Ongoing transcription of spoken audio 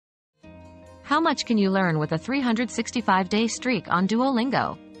How much can you learn with a 365-day streak on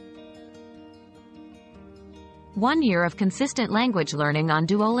Duolingo? 1 year of consistent language learning on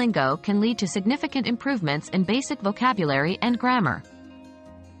Duolingo can lead to significant improvements in basic vocabulary and grammar.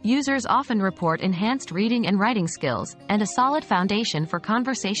 Users often report enhanced reading and writing skills, and a solid foundation for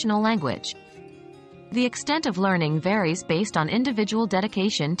conversational language. The extent of learning varies based on individual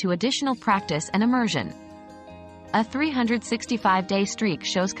dedication to additional practice and immersion. A 365-day streak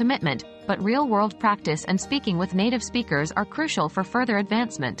shows commitment, but real-world practice and speaking with native speakers are crucial for further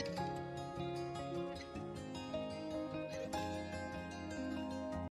advancement.